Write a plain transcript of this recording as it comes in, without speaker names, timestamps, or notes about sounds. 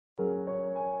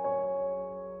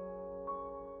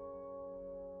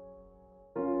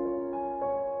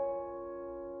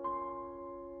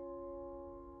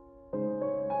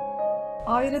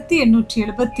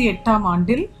1878ஆம்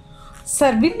ஆண்டில்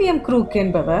sir William crook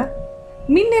என்பவர்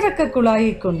மின்னிறக்க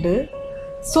குழாயை கொண்டு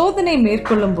சோதனை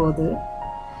மேற்கொள்ளும் போது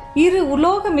இரு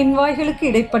உலோக மின்வாய்களுக்கு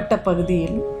இடைப்பட்ட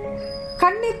பகுதியில்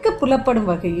கண்ணிற்கு புலப்படும்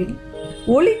வகையில்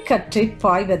ஒளிக்கற்றை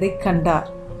பாய்வதை கண்டார்.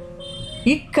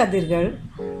 இக்கதிர்கள்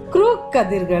க்ரூக்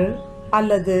கதிர்கள்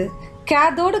அல்லது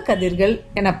கேதோடு கதிர்கள்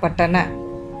எனப்பட்டன.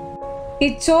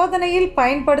 இச்சோதனையில்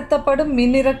பயன்படுத்தப்படும்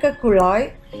மின்னிறக்க குழாய்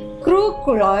க்ரூக்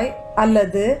குழாய்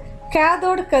அல்லது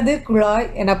கேதோடு கதிர் குழாய்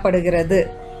எனப்படுகிறது.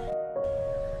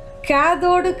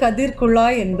 கேதோடு கதிர்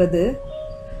குழாய் என்பது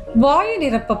வாயு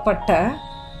நிரப்பப்பட்ட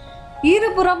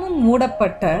இருபுறமும்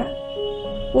மூடப்பட்ட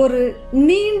ஒரு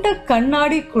நீண்ட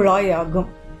கண்ணாடி குழாய் ஆகும்.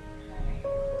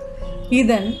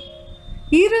 இதன்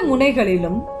இரு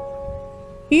முனைகளிலும்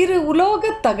இரு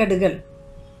உலோக தகடுகள்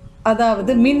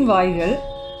அதாவது மின்வாய்கள்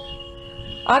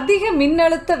அதிக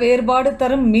மின்னழுத்த வேறுபாடு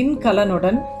தரும்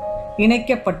மின்கலனுடன்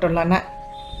இணைக்கப்பட்டுள்ளன.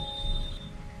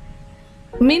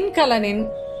 மின்கலனின்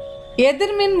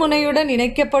எதிர்மின் முனையுடன்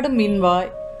இணைக்கப்படும் மின்வாய்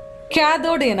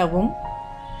கேதோடு எனவும்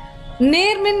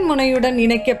நேர்மின் முனையுடன்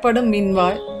இணைக்கப்படும்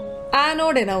மின்வாய்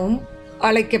ஆனோடு எனவும்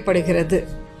அழைக்கப்படுகிறது.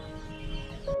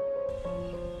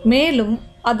 மேலும்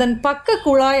அதன் பக்க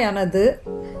குழாயானது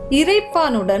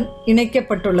இறைப்பானுடன்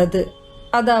இணைக்கப்பட்டுள்ளது,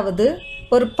 அதாவது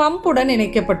ஒரு பம்புடன்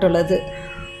இணைக்கப்பட்டுள்ளது.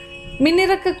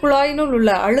 மின்னிறக்க குழாயினுள்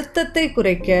உள்ள அழுத்தத்தை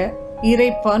குறைக்க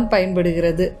இறைப்பான்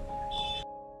பயன்படுகிறது.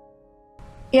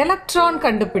 எலக்ட்ரான்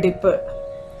கண்டுபிடிப்பு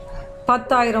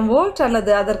 10,000 வோல்ட்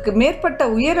அல்லது அதற்கு மேற்பட்ட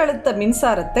உயர் அழுத்த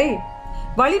மின்சாரத்தை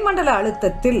வளிமண்டல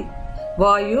அழுத்தத்தில்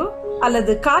வாயு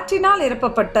அல்லது காற்றினால்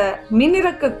நிரப்பப்பட்ட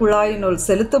மின்னிறக்க குழாயினுள்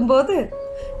செலுத்தும் போது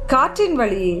காற்றின்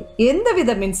வழியே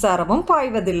எந்தவித மின்சாரமும்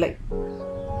பாய்வதில்லை.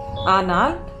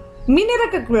 ஆனால்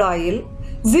மின்னிறக்க குழாயில்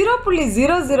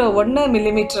 0.001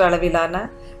 மில்லிமீட்டர் அளவிலான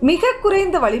மிக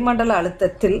குறைந்த வளிமண்டல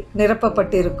அழுத்தத்தில்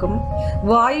நிரப்பப்பட்டிருக்கும்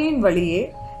வாயுவின் வழியே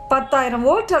 10,000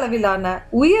 வோல்ட் அளவிலான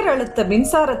உயர் அழுத்த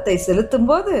மின்சாரத்தை செலுத்தும்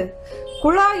போது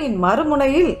குழாயின்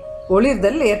மறுமுனையில்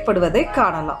ஒளிர்தல் ஏற்படுவதை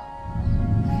காணலாம்.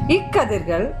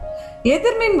 இக்கதிர்கள்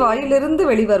எதிர்மின் வாயிலிருந்து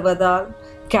வெளிவருவதால்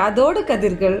கேதோடு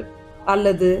கதிர்கள்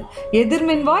அல்லது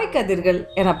எதிர்மின்வாய் கதிர்கள்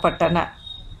எனப்பட்டன.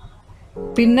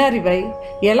 பின்னர் இவை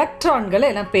எலக்ட்ரான்கள்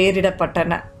என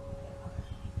பெயரிடப்பட்டன.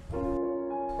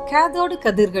 கேதோடு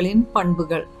கதிர்களின்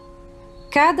பண்புகள்.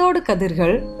 கேதோடு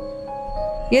கதிர்கள்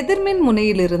எதிர்மின்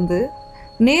முனையிலிருந்து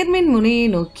நேர்மின் முனையை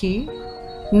நோக்கி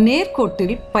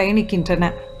நேர்கோட்டில் பயணிக்கின்றன.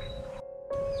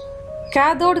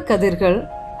 கேதோடு கதிர்கள்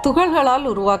துகள்களால்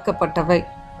உருவாக்கப்பட்டவை.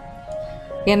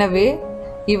 எனவே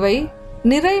இவை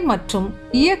நிறை மற்றும்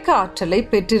இயக்க ஆற்றலை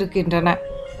பெற்றிருக்கின்றன.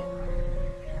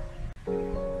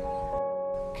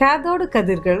 கேதோடு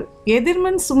கதிர்கள்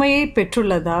எதிர்மின் சுமையை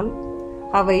பெற்றுள்ளதால்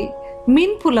அவை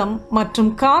மின்புலம்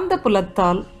மற்றும் காந்த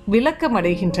புலத்தால்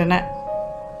விலக்கமடைகின்றன.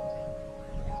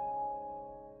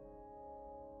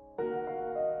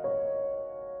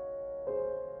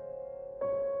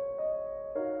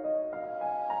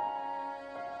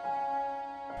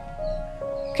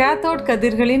 கேதோடு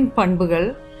கதிர்களின் பண்புகள்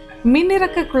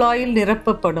மின்னிறக்க குழாயில்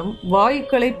நிரப்பப்படும்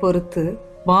வாயுக்களை பொறுத்து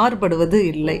மாறுபடுவது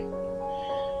இல்லை.